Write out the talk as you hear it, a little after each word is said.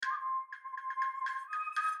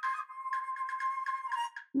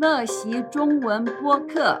乐习中文播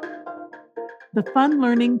客 The Fun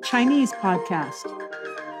Learning Chinese Podcast.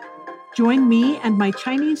 Join me and my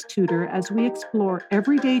Chinese tutor as we explore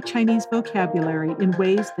everyday Chinese vocabulary in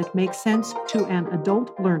ways that make sense to an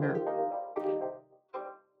adult learner.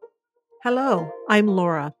 Hello, I'm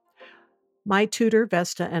Laura. My tutor,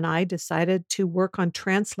 Vesta, and I decided to work on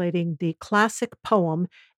translating the classic poem,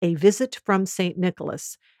 A Visit from St.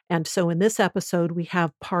 Nicholas. And so in this episode, we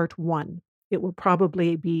have part 1. It will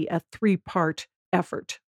probably be a 3-part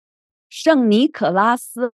effort. 圣尼可拉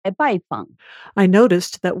斯来拜访 I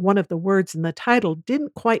noticed that one of the words in the title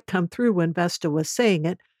didn't quite come through when Vesta was saying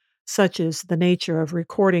it, such as the nature of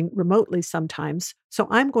recording remotely sometimes. So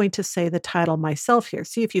I'm going to say the title myself here.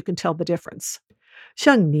 See if you can tell the difference.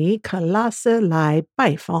 圣尼可拉斯来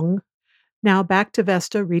拜访. Now back to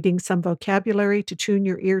Vesta reading some vocabulary to tune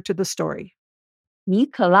your ear to the story. 尼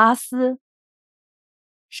可拉斯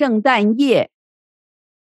圣诞夜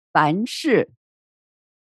凡事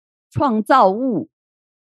创造物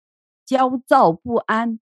焦躁不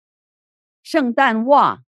安圣诞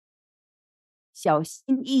袜小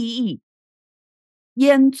心翼翼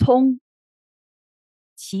烟囱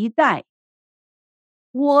脐带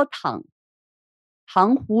窝躺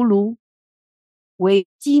糖葫芦围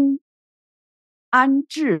巾安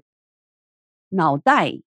置脑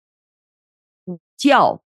袋午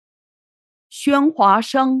觉喧哗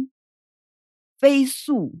声飞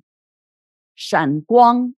速闪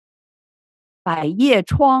光百叶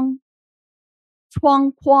窗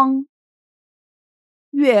窗框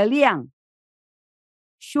月亮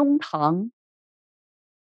胸膛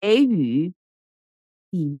给予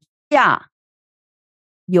底下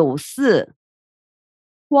有似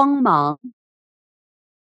光芒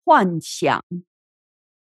幻想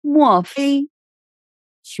莫非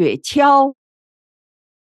雪橇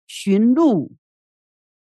寻路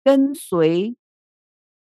跟随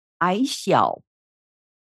矮小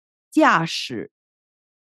驾驶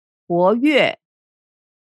活跃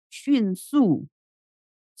迅速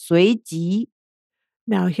随即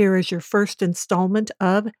Now here is your first installment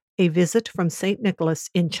of A Visit from St. Nicholas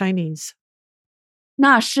in Chinese.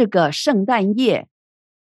 那是个圣诞夜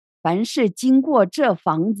凡是经过这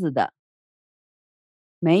房子的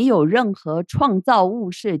没有任何创造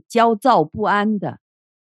物是焦躁不安的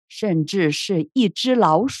甚至是一只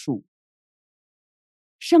老鼠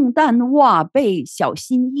圣诞袜被小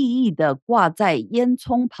心翼翼地挂在烟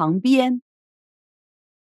囱旁边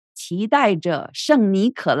期待着圣尼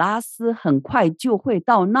可拉斯很快就会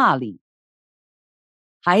到那里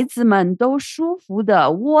孩子们都舒服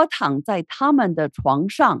地窝躺在他们的床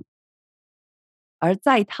上而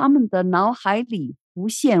在他们的脑海里浮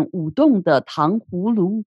现舞动的糖葫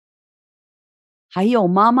芦还有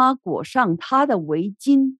妈妈裹上她的围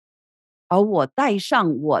巾而我戴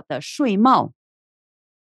上我的睡帽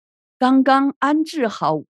刚刚安置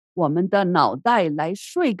好我们的脑袋来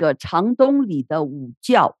睡个长冬里的午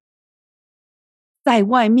觉在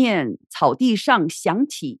外面草地上响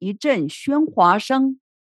起一阵喧哗声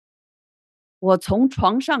我从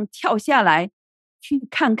床上跳下来去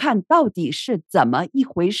看看到底是怎么一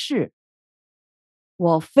回事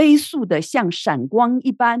我飞速地像闪光一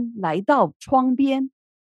般来到窗边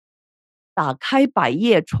打开百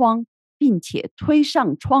叶窗并且推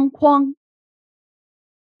上窗框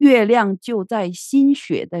月亮就在新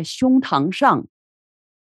雪的胸膛上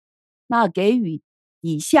那给予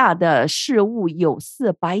底下的事物有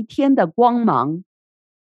似白天的光芒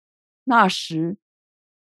那时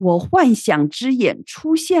我幻想之眼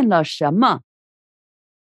出现了什么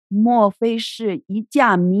莫非是一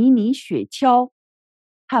架迷你雪橇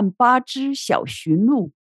和8只小驯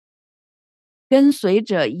鹿跟随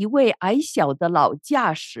着一位矮小的老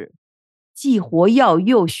驾驶既活跃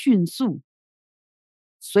又迅速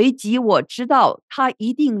随即我知道他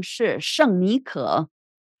一定是圣尼可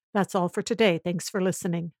That's all for today. Thanks for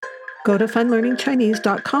listening. Go to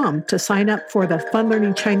funlearningchinese.com to sign up for the Fun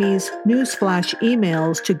Learning Chinese newsflash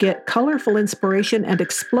emails to get colorful inspiration and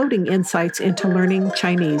exploding insights into learning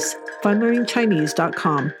Chinese.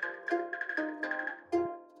 funlearningchinese.com.